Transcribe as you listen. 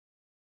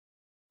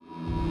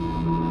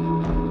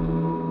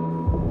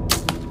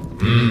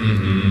I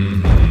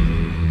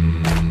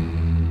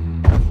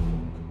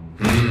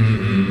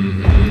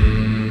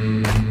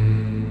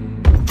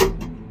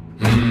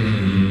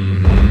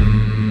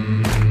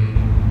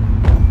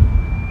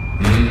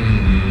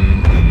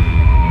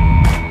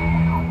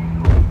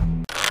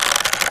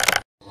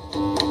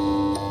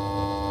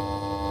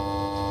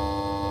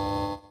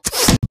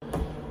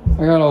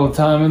got all the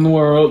time in the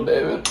world,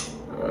 David.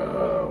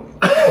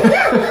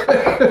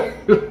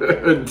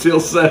 Until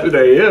 7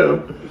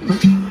 a.m.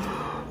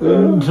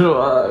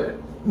 Until I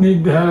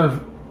need to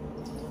have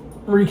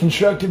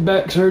reconstructive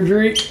back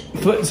surgery,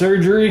 foot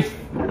surgery.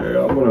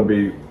 Yeah, I'm gonna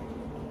be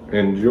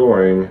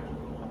enjoying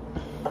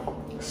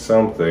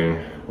something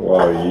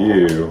while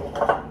you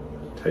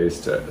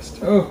taste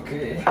test.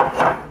 Okay.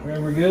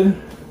 We're good?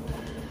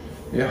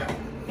 Yeah.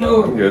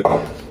 Oh, I'm good.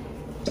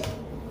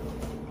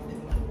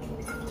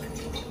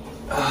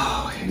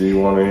 Oh, Do you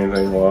want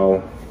anything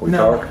while we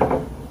No.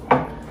 talk?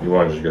 You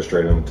want to just go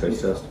straight into the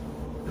taste test?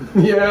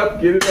 Yeah,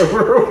 get it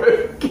over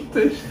with. Get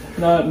this,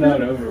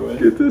 not over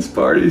with. get this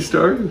party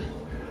started.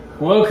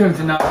 Welcome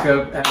to Knock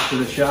Up After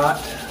the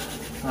Shot.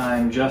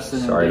 I'm Justin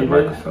Sorry, the and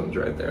David. microphone's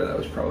right there. That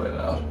was probably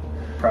loud.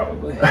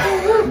 Probably.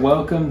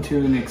 Welcome to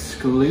an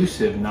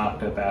exclusive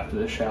Knocked Up After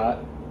the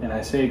Shot. And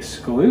I say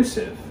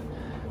exclusive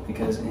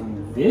because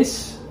in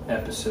this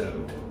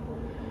episode,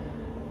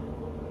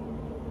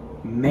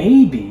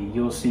 maybe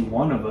you'll see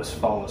one of us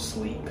fall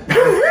asleep.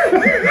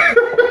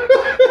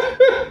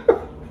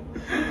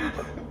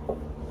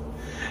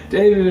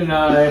 David and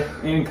I,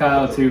 and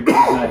Kyle too, but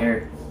he's not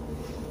here.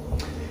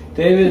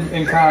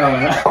 David, Kyle,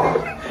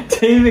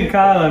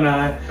 and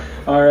I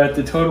are at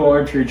the Total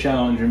Archery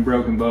Challenge in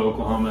Broken Bow,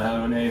 Oklahoma,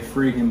 having a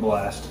freaking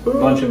blast. A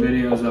bunch of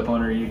videos up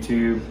on our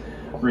YouTube,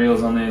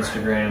 reels on the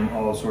Instagram,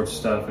 all sorts of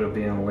stuff. It'll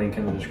be in the link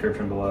in the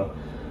description below.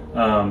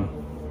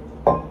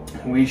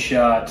 We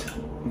shot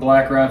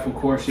black rifle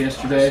course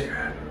yesterday.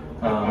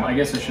 I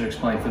guess I should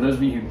explain. For those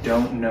of you who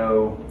don't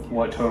know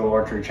what Total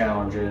Archery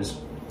Challenge is,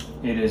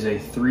 it is a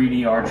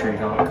 3D archery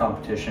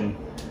competition.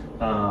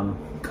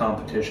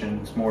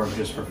 It's more of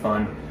just for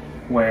fun,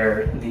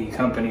 where the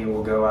company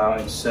will go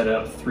out and set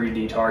up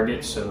 3D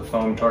targets, so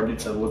foam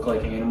targets that look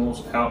like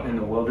animals out in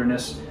the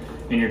wilderness,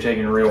 and you're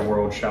taking real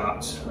world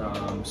shots,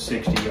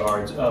 60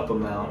 yards up a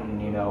mountain,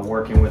 you know,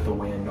 working with the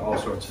wind, all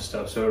sorts of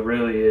stuff. So it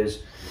really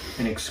is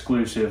an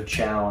exclusive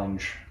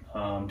challenge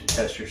to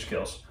test your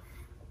skills.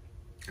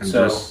 And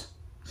just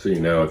so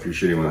you know, if you're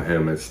shooting with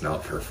him, it's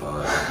not for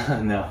fun.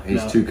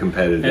 He's too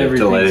competitive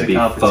to let it be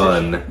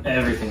fun.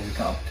 Everything's a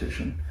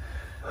competition.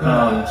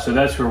 So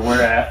that's where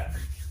we're at.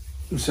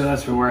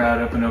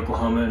 Up in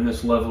Oklahoma in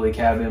this lovely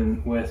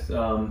cabin with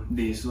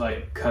these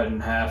like cut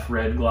in half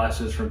red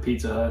glasses from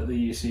Pizza Hut that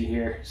you see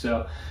here.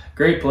 So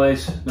great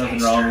place, nothing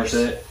wrong with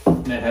it.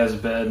 It has a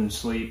bed and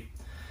sleep.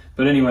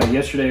 But anyway,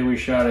 yesterday we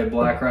shot a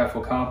Black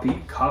Rifle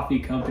Coffee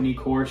Company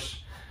course.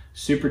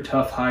 Super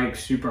tough hike,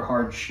 super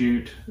hard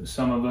shoot.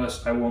 Some of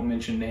us, I won't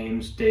mention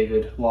names,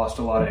 David lost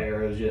a lot of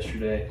arrows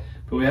yesterday,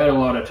 but we had a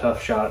lot of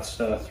tough shots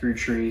through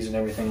trees and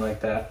everything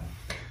like that.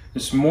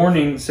 This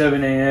morning,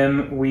 7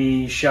 a.m.,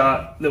 we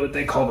shot what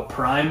they call the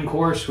Prime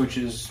course, which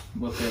is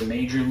what the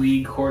major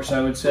league course,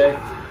 I would say.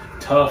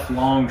 Tough,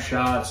 long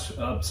shots,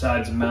 up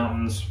sides of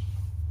mountains,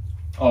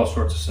 all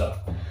sorts of stuff.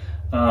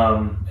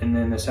 And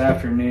then this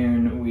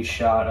afternoon, we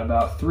shot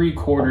about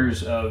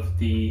 3/4 of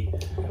the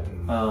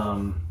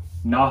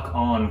Knock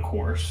On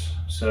course.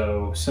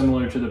 So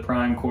similar to the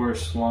Prime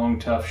course, long,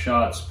 tough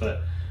shots,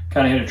 but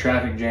kind of hit a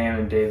traffic jam,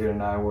 and David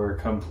and I were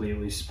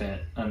completely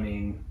spent. I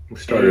mean, we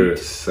started at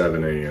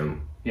 7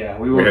 a.m. Yeah,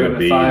 we woke up at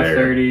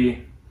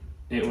 5:30.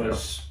 It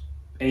was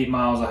 8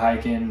 miles of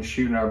hiking,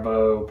 shooting our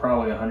bow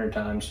probably 100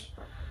 times.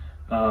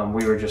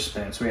 We were just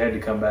spent, so we had to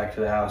come back to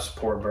the house,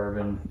 pour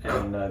bourbon,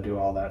 and do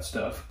all that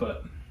stuff.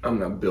 But I'm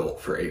not built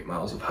for 8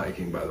 miles of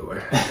hiking, by the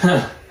way.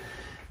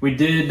 We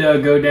did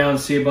go down and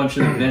see a bunch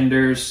of the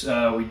vendors.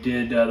 We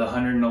did the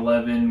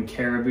 111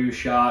 caribou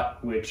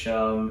shot, which,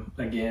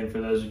 again,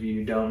 for those of you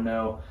who don't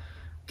know,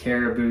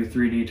 caribou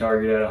 3D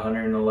target at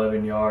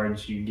 111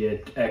 yards. You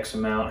get X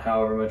amount,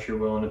 however much you're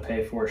willing to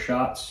pay for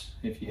shots.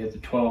 If you hit the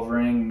 12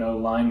 ring, no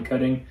line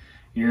cutting,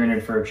 you're in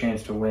it for a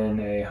chance to win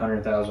a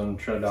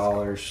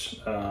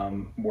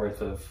 $100,000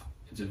 worth of,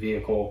 it's a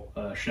vehicle,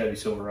 Chevy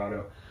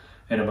Silverado,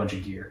 and a bunch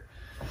of gear.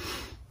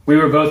 We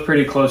were both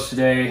pretty close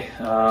today.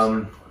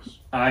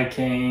 I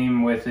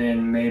came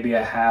within maybe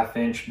a ½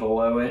 inch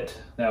below it.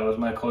 That was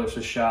my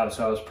closest shot,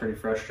 so I was pretty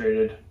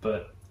frustrated,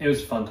 but it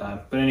was a fun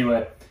time. But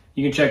anyway,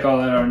 you can check all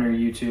that on our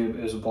YouTube.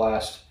 It was a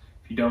blast.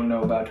 If you don't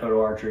know about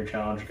Total Archery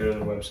Challenge, go to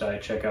their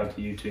website, check out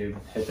the YouTube,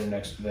 hit their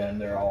next event.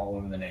 They're all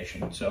over the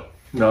nation. So,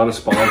 not a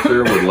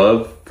sponsor. Would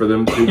love for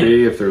them to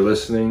be if they're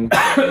listening.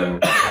 You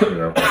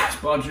know.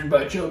 Sponsored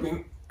by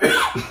Choking.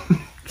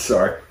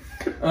 Sorry.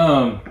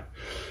 Anyway,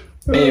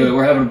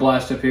 we're having a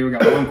blast up here. We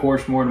got one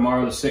course more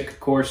tomorrow, the 6th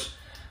course.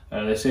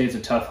 They say it's a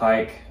tough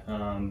hike,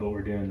 but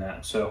we're doing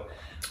that. So,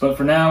 but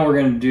for now, we're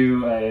going to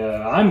do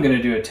I'm going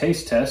to do a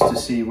taste test to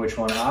see which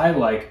one I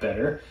like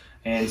better.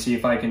 and see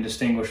if I can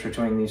distinguish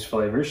between these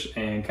flavors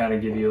and kind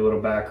of give you a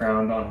little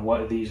background on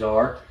what these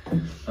are.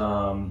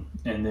 And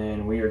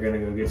then we are going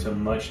to go get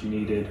some much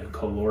needed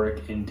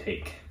caloric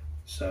intake.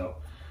 So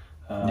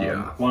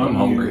I'm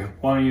hungry.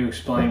 Why don't you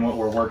explain what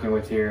we're working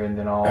with here, and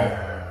then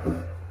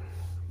I'll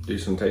do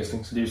some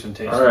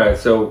tastings. All right,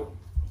 so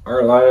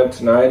our lineup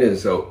tonight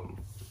is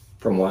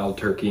from Wild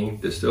Turkey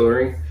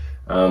Distillery.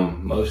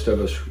 Most of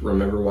us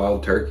remember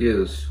Wild Turkey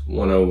as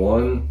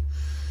 101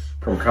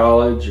 from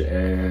college,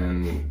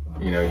 and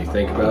you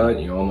think about it,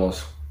 you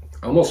almost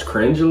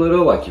cringe a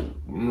little, like you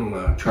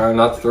trying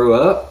not to throw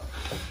up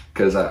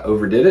because I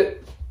overdid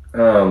it.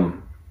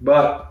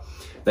 But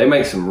they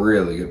make some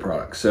really good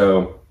products.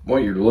 So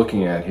what you're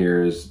looking at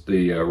here is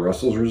the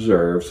Russell's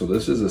Reserve. So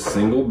this is a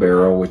single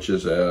barrel, which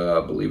is I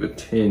believe a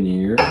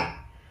 10-year.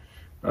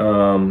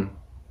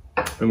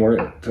 And we're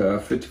at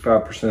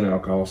 55%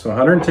 alcohol, so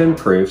 110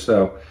 proof.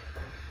 So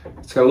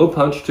it's got a little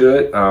punch to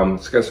it.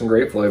 It's got some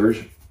great flavors.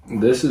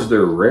 This is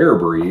their rare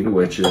breed,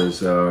 which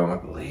is, I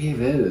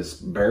believe it is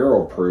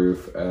barrel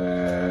proof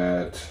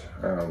at,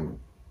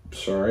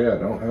 sorry, I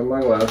don't have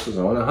my glasses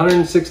on,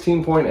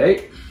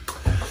 116.8.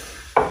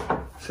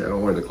 So I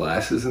don't wear the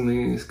glasses in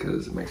these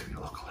because it makes me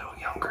look a little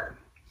younger.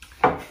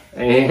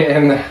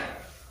 And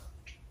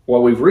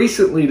what we've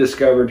recently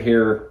discovered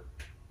here,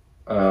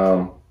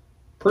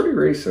 pretty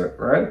recent,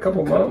 right? A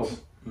couple months.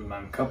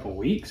 A couple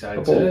weeks,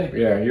 I'd say.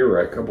 Yeah, you're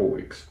right, couple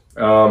weeks.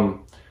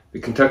 The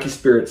Kentucky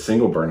Spirit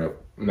Single Burnup.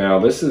 Now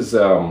this is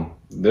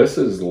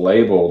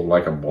labeled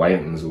like a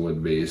Blanton's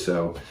would be.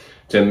 So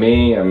to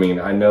me, I mean,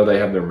 I know they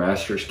have their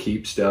Master's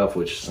Keep stuff,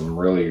 which is some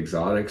really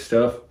exotic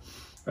stuff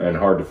and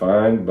hard to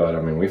find. But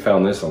I mean, we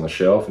found this on the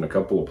shelf in a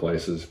couple of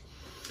places.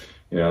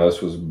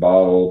 This was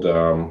bottled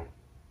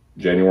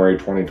January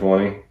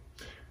 2020.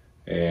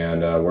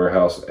 And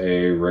Warehouse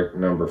A, Rick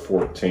number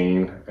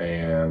 14,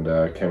 and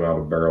came out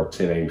of barrel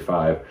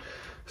 1085.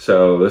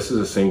 So this is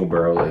a single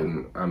barrel,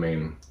 and I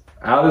mean,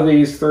 out of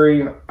these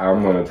three,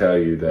 I'm going to tell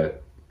you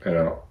that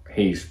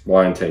he's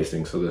wine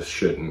tasting, so this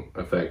shouldn't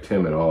affect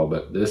him at all.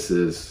 But this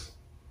is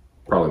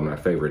probably my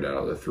favorite out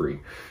of the three.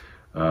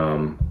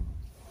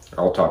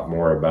 I'll talk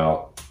more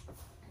about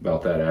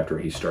that after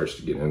he starts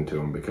to get into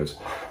them, because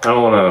I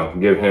don't want to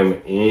give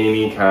him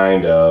any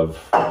kind of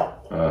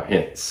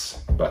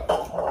hints. But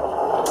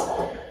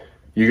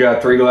you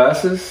got 3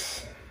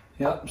 glasses?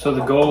 Yep. So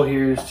the goal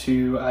here is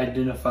to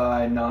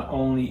identify not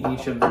only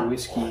each of the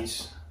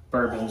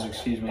bourbons,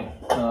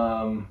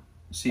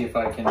 see if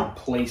I can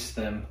place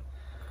them,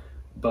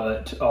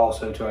 but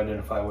also to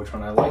identify which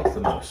one I like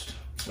the most.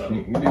 So. Can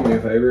you do me a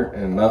favor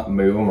and not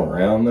move them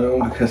around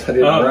though, because I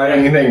didn't write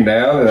anything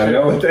down and I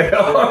know what they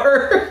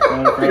are.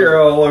 You're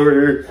all over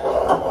here.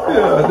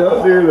 Yeah,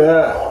 don't do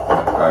that.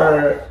 All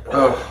right.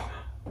 Oh,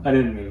 I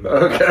didn't move.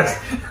 Okay.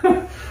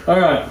 All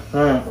right.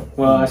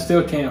 Well, I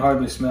still can't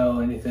hardly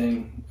smell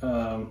anything.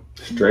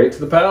 Straight to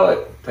the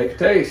palate. Take a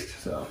taste.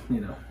 So,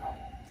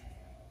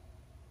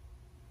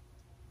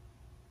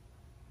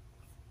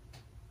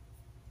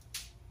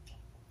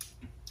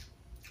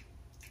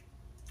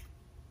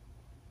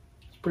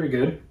 It's pretty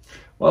good.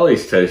 While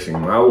he's tasting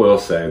them, I will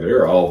say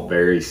they're all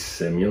very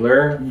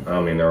similar. I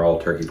mean, they're all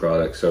turkey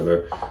products,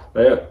 so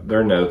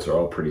their notes are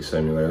all pretty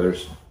similar.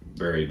 There's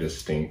very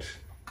distinct.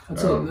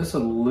 That's a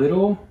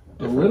little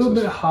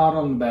bit hot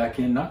on the back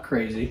end, not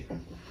crazy,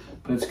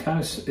 but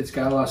it's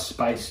got a lot of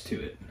spice to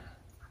it.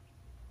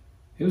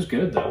 It was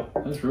good though.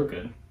 That was real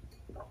good.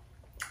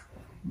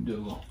 Do a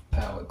little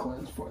palate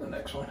cleanse for the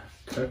next one.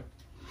 Okay.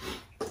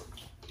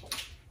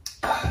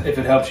 If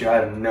it helps you, I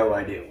have no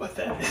idea what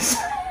that is.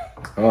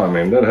 Oh, I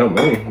mean, doesn't help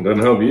me.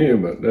 Doesn't help you,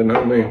 but doesn't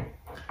help me.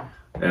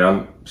 And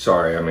I'm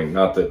sorry. I mean,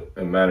 not that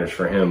it matters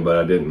for him, but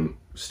I didn't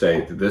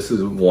state that this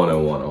is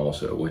 101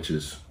 also, which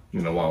is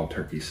Wild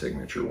Turkey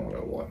Signature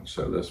 101.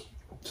 So this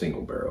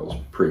single barrel is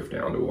proof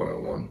down to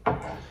 101.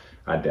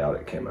 I doubt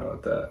it came out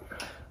at that.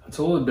 That's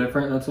a little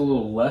different. That's a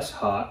little less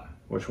hot.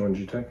 Which one did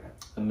you take?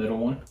 The middle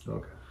one.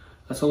 Okay.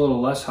 That's a little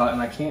less hot,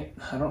 and I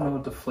don't know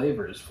what the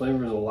flavor is.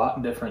 Flavor is a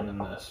lot different than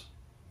this.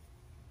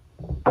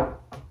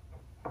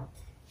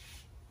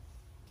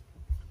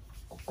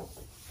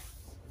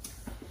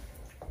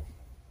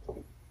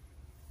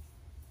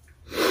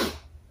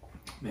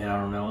 Man, I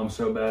don't know. I'm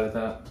so bad at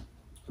that.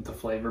 With the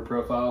flavor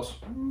profiles.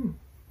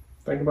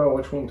 Think about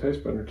which one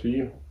tastes better to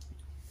you.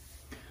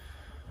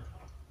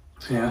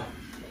 Yeah.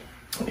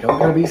 You don't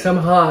gotta be some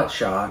hot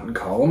shot and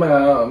call them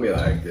out and be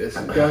like, this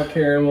has got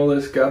caramel,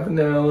 this got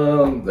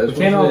vanilla. This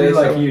can't all be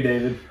like you,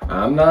 David.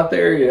 I'm not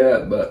there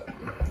yet, but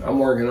I'm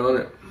working on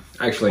it.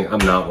 Actually, I'm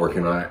not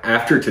working on it.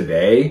 After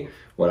today,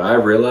 what I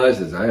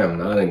realized is I am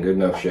not in good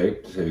enough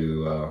shape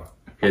to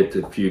hit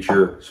the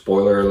future,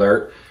 spoiler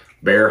alert,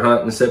 bear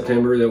hunt in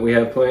September that we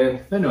have planned.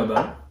 They know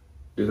about it.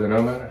 Do they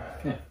know about it?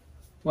 Yeah.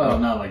 Well,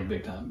 not like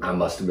big time. I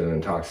must have been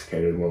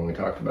intoxicated when we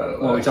talked about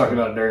it. Well, we talked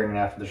about it during and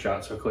after the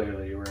shot, so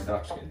clearly you were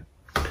intoxicated.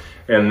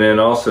 And then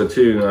also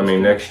too, I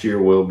mean, next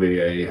year will be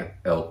a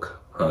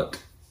elk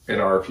hunt in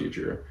our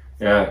future.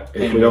 Yeah,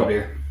 if we don't,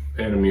 deer.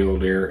 And a mule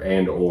deer,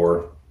 and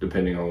or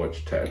depending on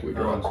which tag we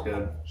draw. That's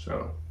good.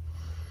 So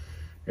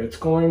It's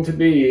going to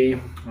be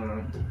All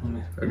right,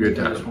 a good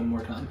do this time. one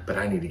more time. But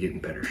I need to get in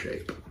better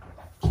shape.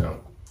 So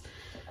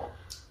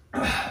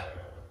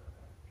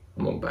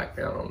I'm gonna back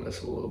down on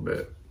this a little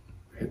bit.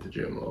 Hit the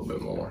gym a little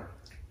bit more.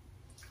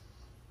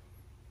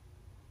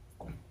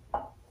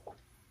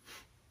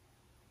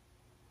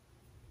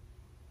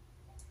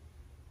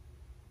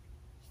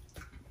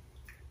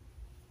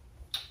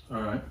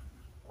 All right.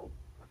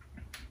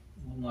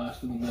 One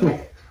last in the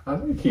middle. I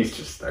think he's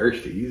just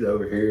thirsty. He's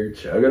over here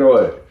chugging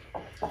away.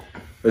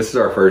 This is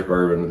our first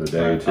bourbon of the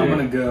day, too. I'm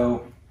gonna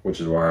go. Which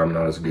is why I'm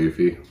not as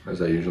goofy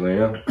as I usually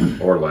am,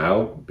 or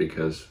loud,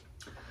 because.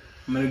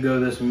 I'm gonna go.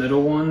 This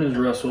middle one is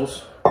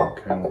Russell's.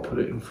 Okay, I'm gonna put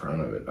it in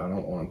front of it. I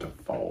don't want it to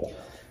fall.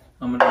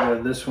 I'm gonna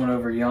go. This one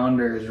over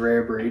yonder is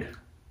Rare Breed,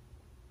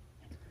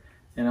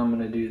 and I'm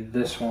gonna do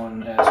this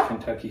one as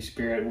Kentucky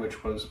Spirit,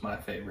 which was my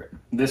favorite.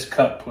 This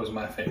cup was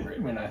my favorite,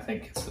 and I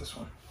think it's this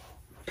one.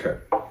 Okay.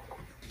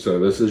 So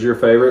this is your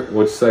favorite.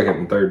 What's second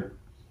and third?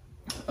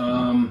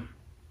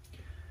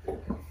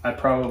 I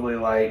probably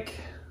like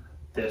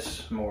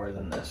this more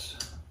than this.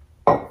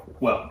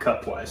 Well,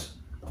 cup wise,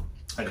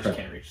 I just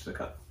can't reach the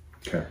cup.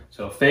 Okay.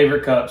 So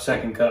favorite cup,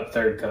 second cup,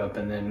 third cup,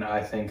 and then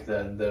I think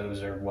that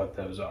those are what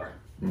those are.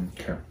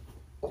 Okay.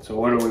 So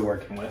what are we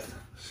working with?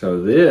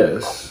 So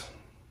this,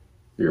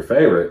 your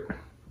favorite,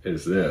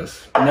 is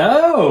this.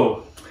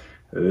 No.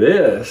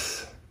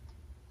 This,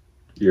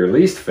 your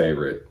least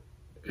favorite,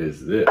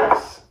 is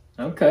this.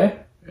 Okay.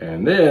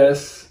 And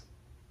this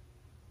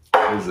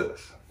is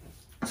this.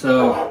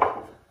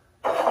 So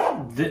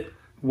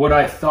what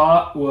I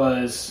thought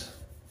was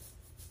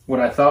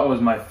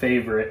my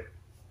favorite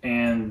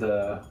and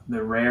the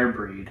Rare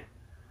Breed,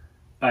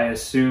 I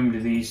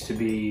assumed these to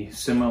be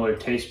similar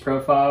taste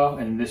profile,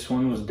 and this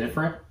one was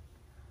different.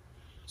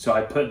 So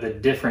I put the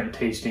different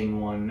tasting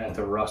one at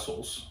the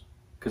Russell's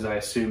because I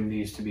assumed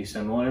these to be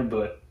similar,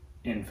 but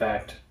in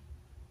fact,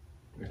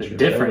 the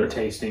different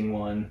tasting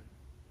one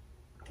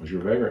was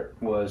your favorite.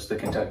 Was the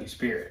Kentucky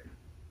Spirit.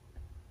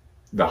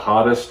 The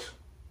hottest,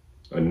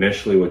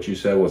 initially what you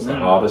said was the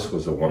hottest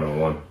was the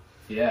 101.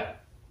 Yeah.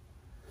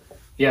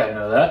 Yeah, I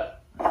know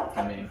that.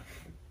 I mean,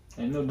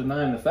 ain't no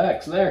denying the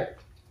facts there.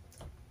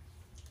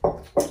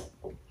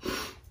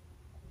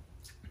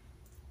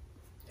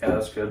 Yeah,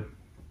 that's good.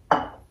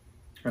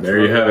 There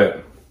you have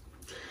it.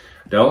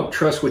 Don't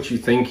trust what you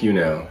think you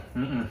know.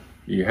 Mm-mm.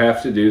 You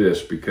have to do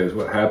this because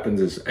what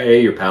happens is,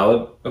 A, your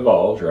palate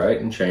evolves, right,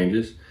 and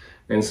changes.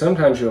 And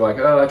sometimes you're like,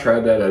 oh, I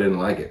tried that, I didn't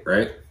like it,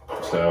 right?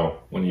 So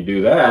when you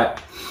do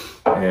that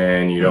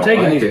and you don't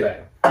like it,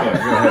 back. Yeah, go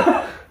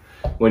ahead.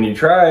 When you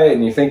try it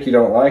and you think you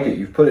don't like it,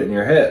 you've put it in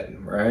your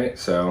head, right?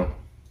 So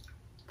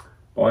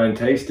blind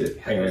taste it.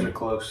 Yeah, those are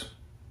close.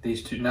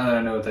 These two, now that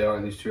I know what they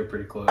are, these two are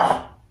pretty close.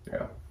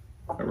 Yeah,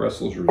 the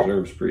Russell's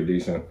Reserve's pretty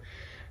decent.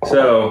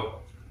 So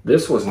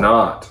this was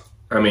not.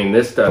 I mean,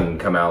 this doesn't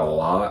come out a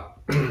lot.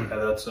 Yeah,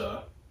 that's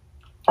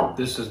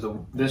this was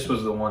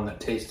the one that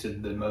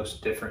tasted the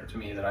most different to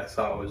me that I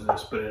thought was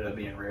this, but it ended up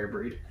being Rare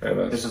Breed.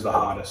 This is the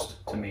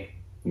hottest to me.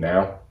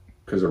 Now?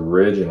 Because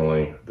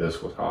originally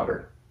this was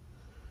hotter.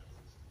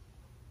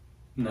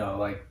 No,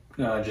 like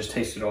I just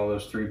tasted all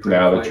those three.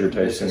 Now that you're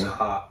tasting, this is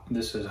hot.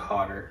 This is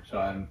hotter. So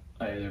I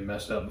either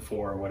messed up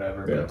before or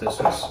whatever. Yeah.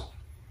 But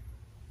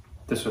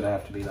this would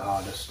have to be the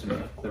hottest to me,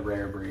 the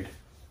Rare Breed.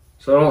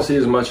 So I don't see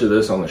as much of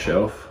this on the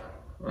shelf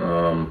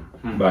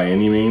by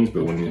any means,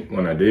 but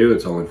when I do,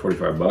 it's only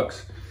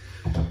 $45.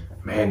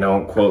 Man,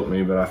 don't quote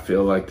me, but I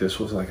feel like this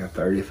was like a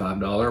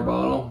 $35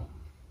 bottle,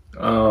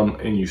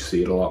 and you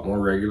see it a lot more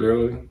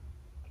regularly.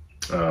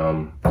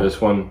 This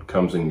one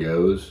comes and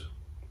goes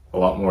a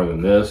lot more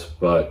than this,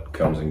 but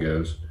comes and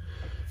goes.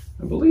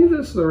 I believe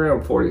this is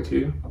around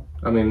 42.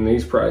 I mean,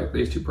 these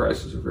two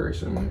prices are very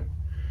similar.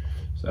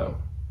 So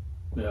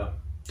yeah,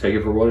 take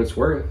it for what it's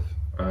worth.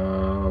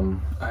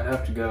 I'd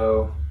have to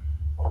go.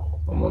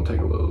 I'm gonna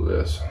take a little of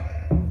this.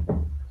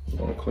 I'm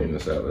gonna clean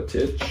this out of the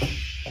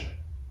titch.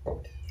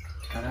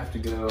 I'd have to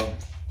go.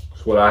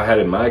 So what I had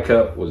in my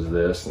cup was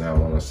this. Now I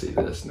want to see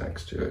this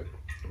next to it.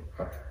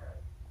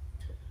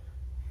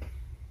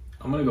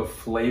 I'm gonna go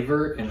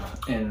flavor and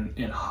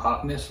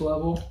hotness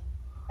level.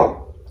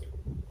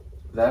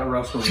 That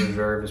Russell's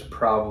Reserve is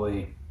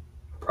probably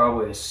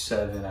a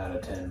 7 out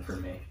of 10 for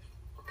me.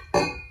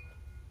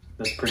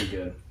 That's pretty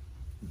good.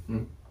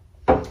 Mm-hmm.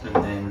 And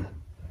then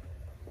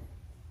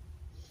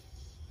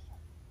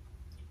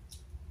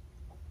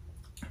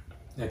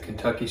the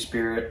Kentucky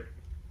Spirit.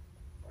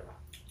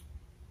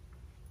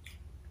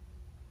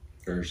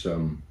 There's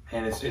and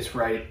it's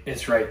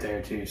right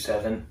there too.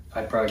 7.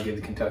 I'd probably give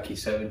the Kentucky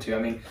 7 too. I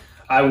mean,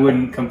 I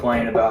wouldn't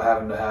complain about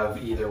having to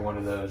have either one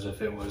of those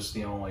if it was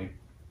the only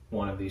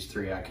one of these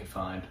three I could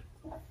find.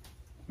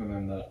 And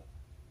then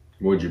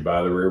would you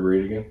buy the Rare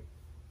Breed again?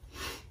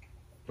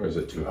 Or is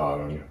it too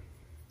hot on you?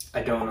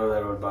 I don't know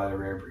that I would buy the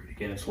Rare Breed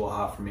again. It's a little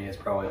hot for me. It's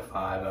probably a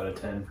 5 out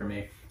of 10 for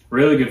me.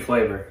 Really good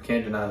flavor.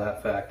 Can't deny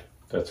that fact.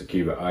 That's a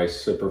Cuba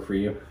Ice sipper for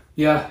you?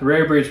 Yeah, the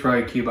Rare Breed's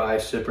probably a Cuba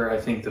Ice sipper. I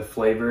think the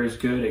flavor is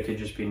good. It could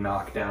just be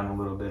knocked down a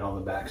little bit on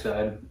the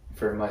backside.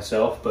 for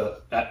myself,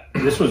 but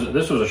this was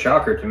a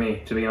shocker to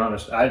me, to be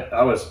honest.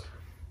 I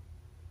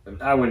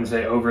wouldn't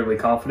say overly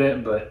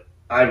confident, but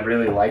I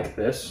really like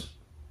this.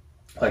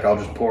 Like, I'll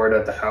just pour it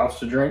at the house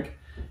to drink,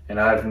 and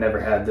I've never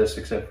had this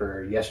except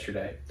for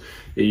yesterday.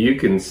 You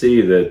can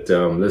see that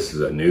this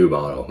is a new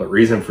bottle. The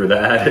reason for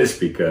that is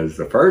because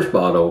the first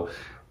bottle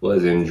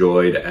was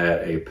enjoyed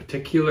at a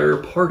particular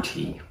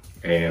party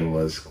and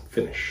was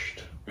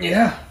finished.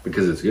 Yeah.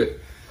 Because it's good.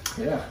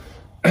 Yeah.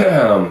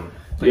 Yeah.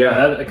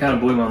 That kind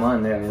of blew my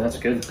mind there. I mean, that's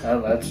good.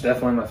 That's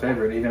definitely my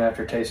favorite. Even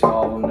after tasting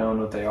all of them, knowing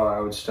what they are,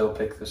 I would still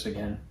pick this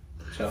again.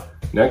 So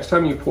next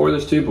time you pour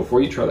this too,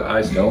 before you try the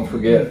ice, don't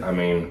forget, I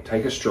mean,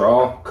 take a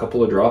straw, a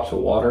couple of drops of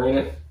water in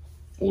it.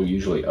 We'll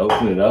usually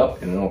open it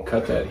up and it'll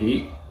cut that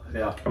heat.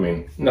 Yeah. I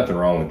mean, nothing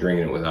wrong with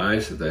drinking it with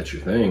ice if that's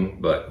your thing,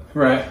 but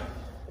right.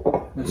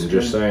 I'm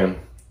just saying.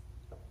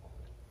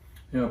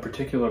 You know, a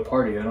particular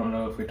party, I don't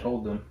know if we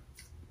told them.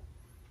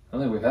 I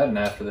don't think we've had an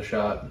after the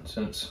shot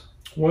since.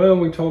 Well,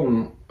 we told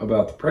them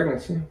about the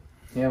pregnancy.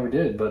 Yeah, we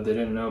did, but they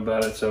didn't know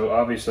about it. So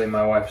obviously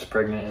my wife's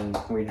pregnant and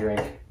we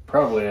drink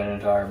probably an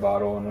entire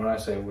bottle. And when I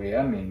say we,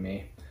 I mean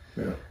me.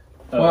 Yeah.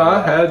 Well,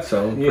 I had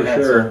some for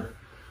sure,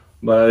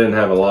 but I didn't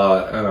have a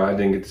lot. I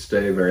didn't get to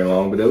stay very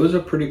long, but it was a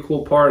pretty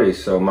cool party.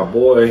 So my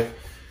boy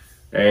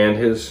and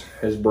his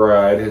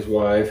bride, his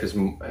wife, his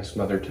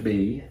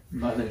mother-to-be.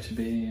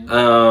 Mother-to-be,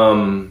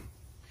 yeah.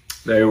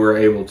 They were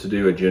able to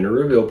do a gender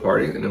reveal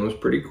party, and it was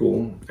pretty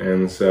cool.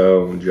 And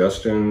so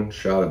Justin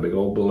shot a big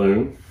old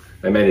balloon.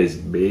 They made it as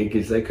big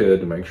as they could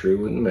to make sure he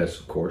wouldn't miss,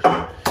 of course.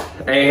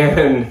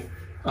 And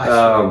I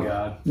swear to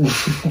God.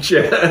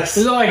 Jess. This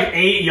is like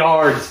 8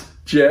 yards.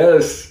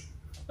 Jess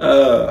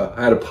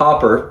had a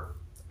popper,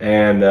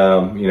 and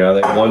you know,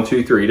 they 1,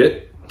 2, 3'd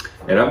it.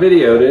 And I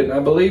videoed it, and I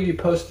believe you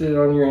posted it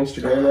on your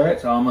Instagram, right?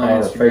 It's on my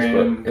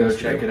Instagram. Go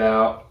check it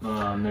out.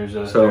 There's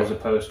a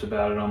post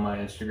about it on my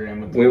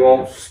Instagram. We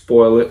won't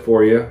spoil it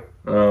for you,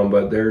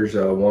 but there's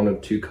one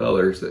of 2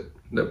 colors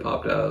that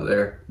popped out of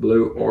there,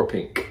 blue or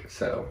pink.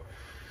 So,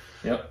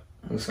 yep,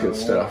 that's good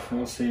stuff.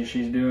 We'll see.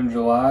 She's due in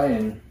July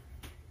and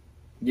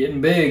getting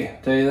big.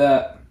 I'll tell you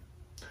that.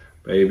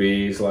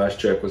 Baby's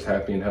last check was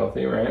happy and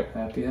healthy, right?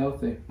 Happy,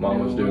 healthy. Mom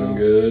was doing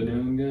good.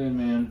 Doing good,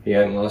 man. He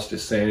hadn't lost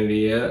his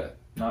sanity yet.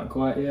 Not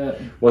quite yet.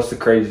 What's the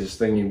craziest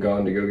thing you've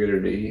gone to go get her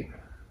to eat?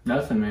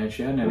 Nothing, man.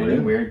 She hadn't had Really?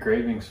 any weird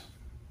cravings.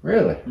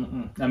 Really?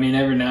 I mean,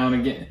 every now and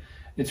again,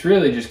 it's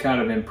really just kind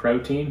of in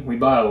protein. We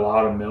buy a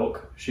lot of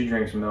milk. She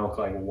drinks milk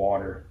like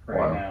water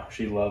right now.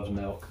 She loves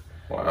milk.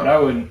 Wow. But I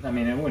wouldn't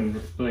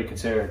really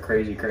consider it a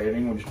crazy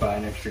craving. We'll just buy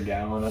an extra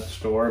gallon at the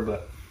store.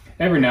 But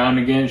every now and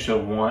again,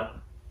 she'll want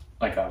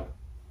like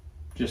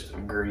just a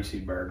greasy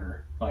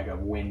burger, like a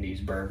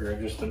Wendy's burger,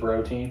 just the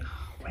protein.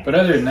 But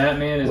other than that,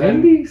 man,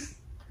 Wendy's?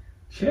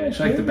 Yeah, it's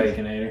like the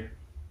Baconator.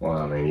 Well,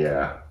 I mean,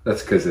 yeah.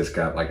 That's because it's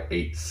got like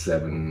 8,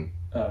 7,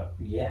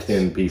 yes.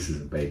 10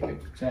 pieces of bacon.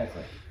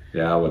 Exactly.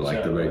 Yeah, I would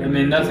like the bacon. I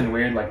mean, nothing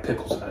weird like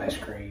pickles and ice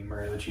cream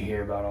or that you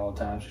hear about all the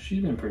time. So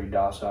she's been pretty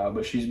docile,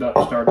 but she's about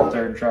to start the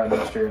 3rd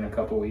trimester in a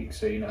couple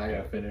weeks. So, you know, I got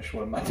to finish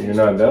one of my You're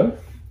not done?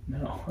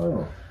 No.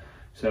 Oh.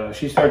 So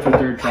she starts her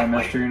 3rd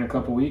trimester in a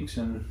couple weeks,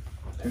 and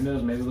who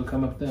knows, maybe they'll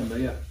come up then.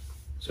 But yeah.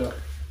 So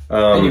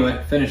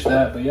anyway, finish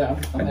that. But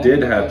yeah, I'm I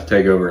did have to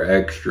take over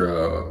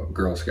extra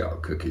Girl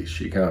Scout cookies.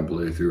 She kind of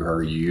blew through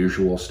her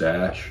usual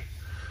stash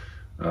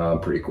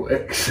pretty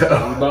quick. So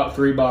we bought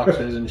 3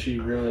 boxes, and she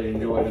really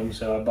enjoyed them.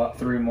 So I bought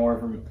 3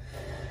 more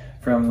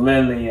from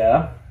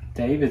Lilia,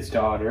 David's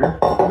daughter.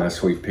 My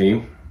sweet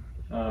pea.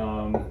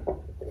 A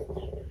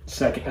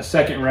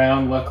second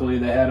round. Luckily,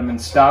 they had them in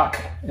stock,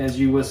 as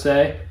you would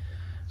say.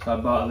 So I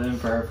bought them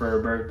for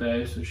her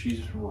birthday. So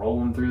she's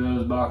rolling through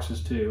those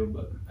boxes too.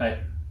 But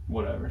hey,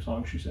 whatever, as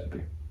long as she's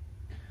happy.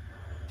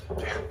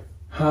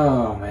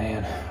 Oh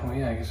man. Well,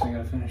 yeah, I guess I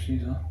gotta finish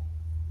these, huh?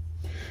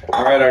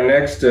 All right, our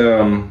next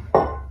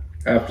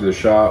after the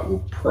shot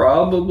will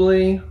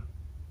probably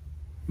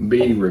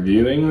be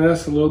reviewing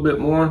this a little bit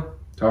more,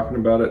 talking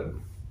about it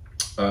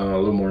a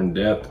little more in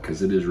depth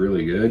because it is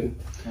really good.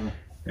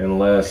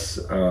 Unless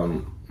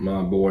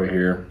my boy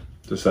here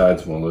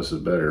decides, well, this is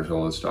better,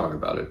 so let's talk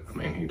about it. I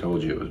mean, he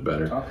told you it was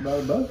better. Talk about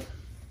it both.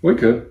 We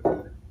could.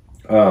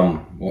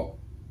 Well,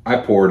 I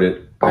poured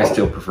it. I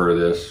still prefer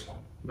this.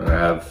 I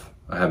have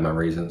my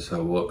reasons,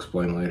 so we'll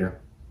explain later.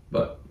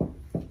 But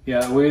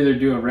yeah, we either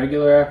do a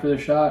regular after the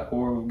shot,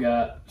 or we've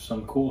got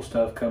some cool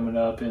stuff coming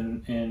up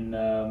in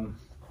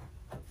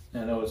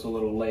I know it's a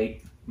little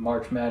late,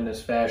 March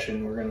Madness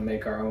fashion. We're gonna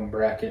make our own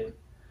bracket.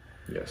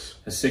 yes,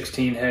 A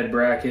 16-head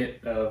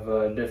bracket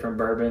of different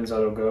bourbons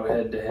that'll go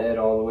head to head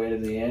all the way to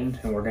the end,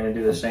 and we're gonna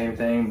do the same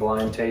thing,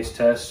 blind taste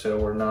test, so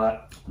we're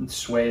not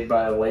swayed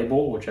by a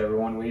label.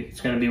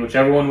 It's gonna be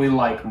whichever one we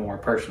like more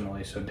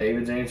personally. So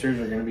David's answers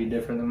are gonna be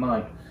different than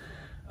mine.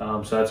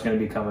 So that's going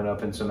to be coming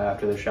up in some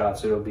after the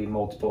shots. It'll be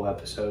multiple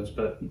episodes,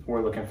 but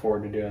we're looking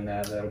forward to doing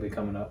that. That'll be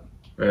coming up.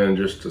 and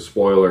just a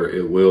spoiler,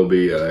 it's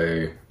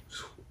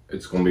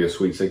going to be a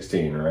Sweet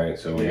 16, right?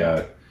 So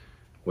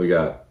we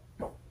got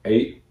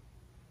 8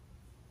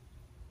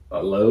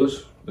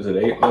 lows, Was it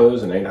 8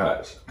 lows and 8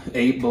 highs?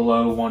 8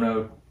 below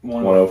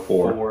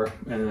 104,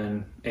 and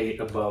then 8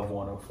 above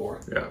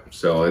 104. Yeah,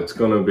 so it's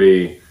going to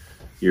be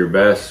your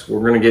best. We're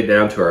going to get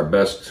down to our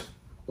best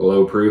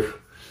low proof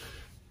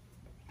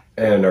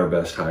and our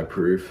best high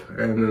proof,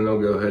 and then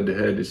they'll go head to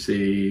head to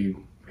see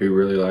who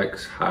really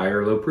likes high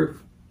or low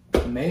proof.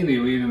 Maybe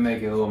we even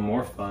make it a little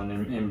more fun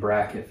in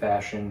bracket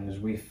fashion as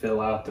we fill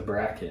out the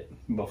bracket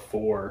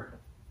before.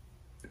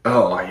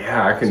 Oh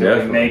yeah, I can so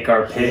definitely we make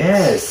our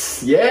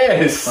picks.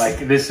 Yes.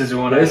 Like this is the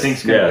one I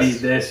think's going to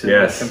beat this,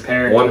 and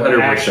compare it to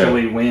what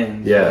actually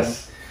wins.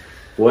 Yes.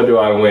 What do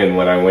I win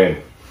when I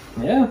win?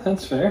 Yeah,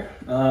 that's fair.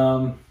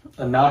 A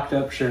knocked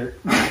up shirt.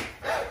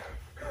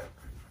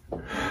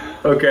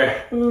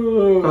 Okay,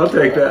 I'll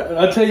take that.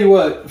 I'll tell you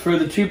what, for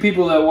the 2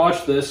 people that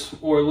watch this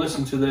or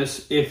listen to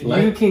this, if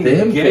you can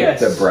guess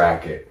pick the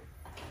bracket.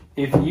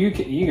 If you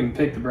can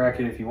pick the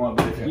bracket if you want,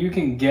 but if you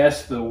can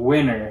guess the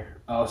winner,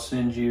 I'll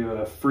send you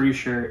a free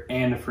shirt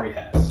and a free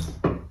hat.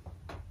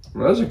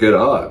 Well, those are good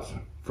odds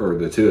for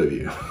the 2 of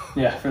you.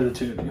 Yeah, for the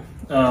 2 of you.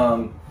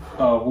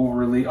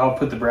 I'll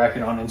put the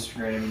bracket on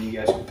Instagram and you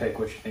guys can pick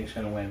what you think's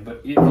gonna win.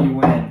 But if you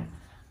win,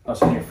 I'll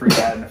send you a free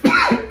hat and a free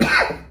shirt.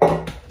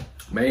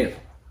 Man.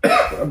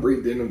 I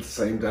breathed in at the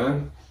same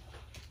time.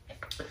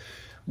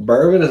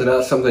 Bourbon is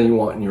not something you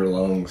want in your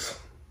lungs.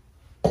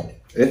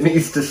 It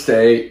needs to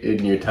stay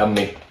in your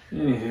tummy.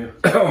 Anywho.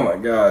 Oh my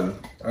God.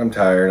 I'm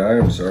tired. I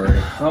am sorry.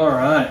 All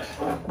right.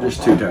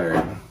 Just too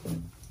tired.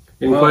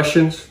 Any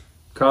questions?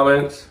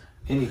 Comments?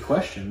 Any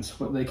questions?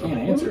 Well, they can't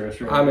answer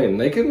us right I mean,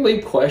 they can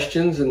leave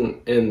questions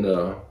in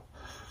the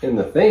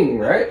thing,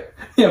 right?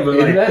 Yeah, but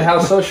isn't that how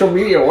social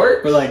media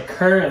works? But like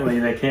currently,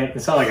 they can't.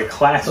 It's not like a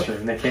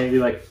classroom. They can't be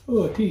like,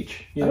 "Oh,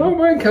 teach." I don't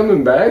mind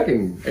coming back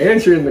and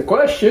answering the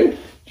question.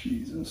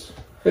 Jesus,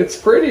 it's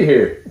pretty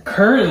here.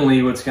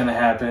 Currently, what's going to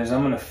happen is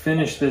I'm going to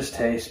finish this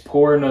taste,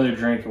 pour another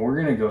drink, and we're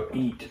going to go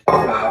eat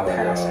before I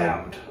pass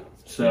out.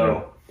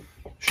 So,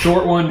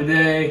 short one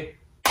today.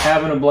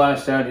 Having a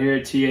blast out here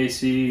at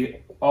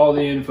TAC. All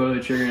the info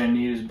that you're going to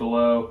need is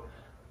below.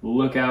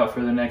 Look out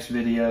for the next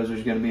videos.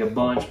 There's going to be a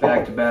bunch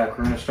back to back.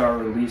 We're going to start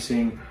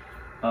releasing,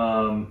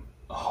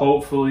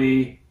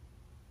 hopefully,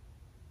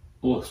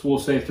 we'll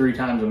say 3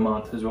 times a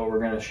month is what we're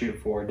going to shoot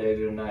for.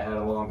 David and I had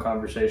a long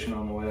conversation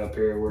on the way up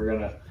here.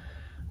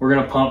 We're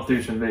gonna pump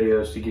through some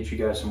videos to get you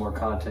guys some more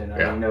content.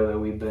 I know that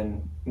we've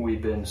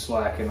been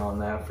slacking on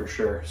that for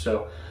sure.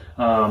 So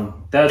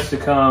that's to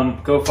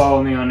come. Go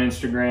follow me on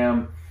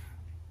Instagram.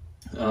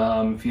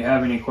 If you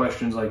have any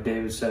questions, like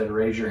David said,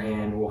 raise your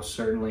hand. We'll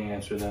certainly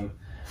answer them.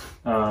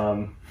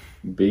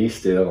 Be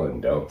still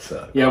and don't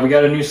suck. Yeah, we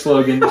got a new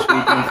slogan this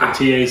weekend for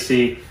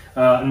TAC.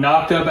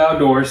 Knocked Up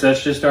Outdoors.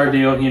 That's just our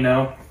deal,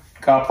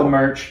 Cop the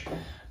merch.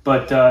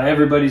 But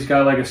everybody's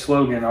got like a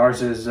slogan.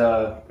 Ours is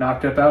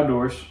Knocked Up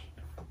Outdoors.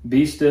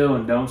 Be still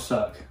and don't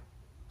suck.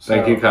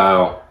 Thank you,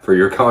 Kyle, for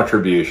your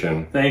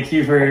contribution. Thank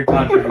you for your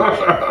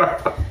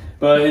contribution.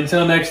 But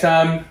until next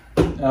time,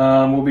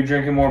 we'll be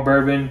drinking more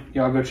bourbon.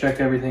 Y'all go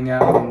check everything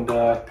out and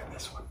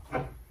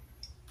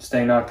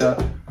stay knocked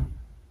up.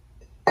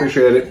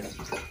 Appreciate it.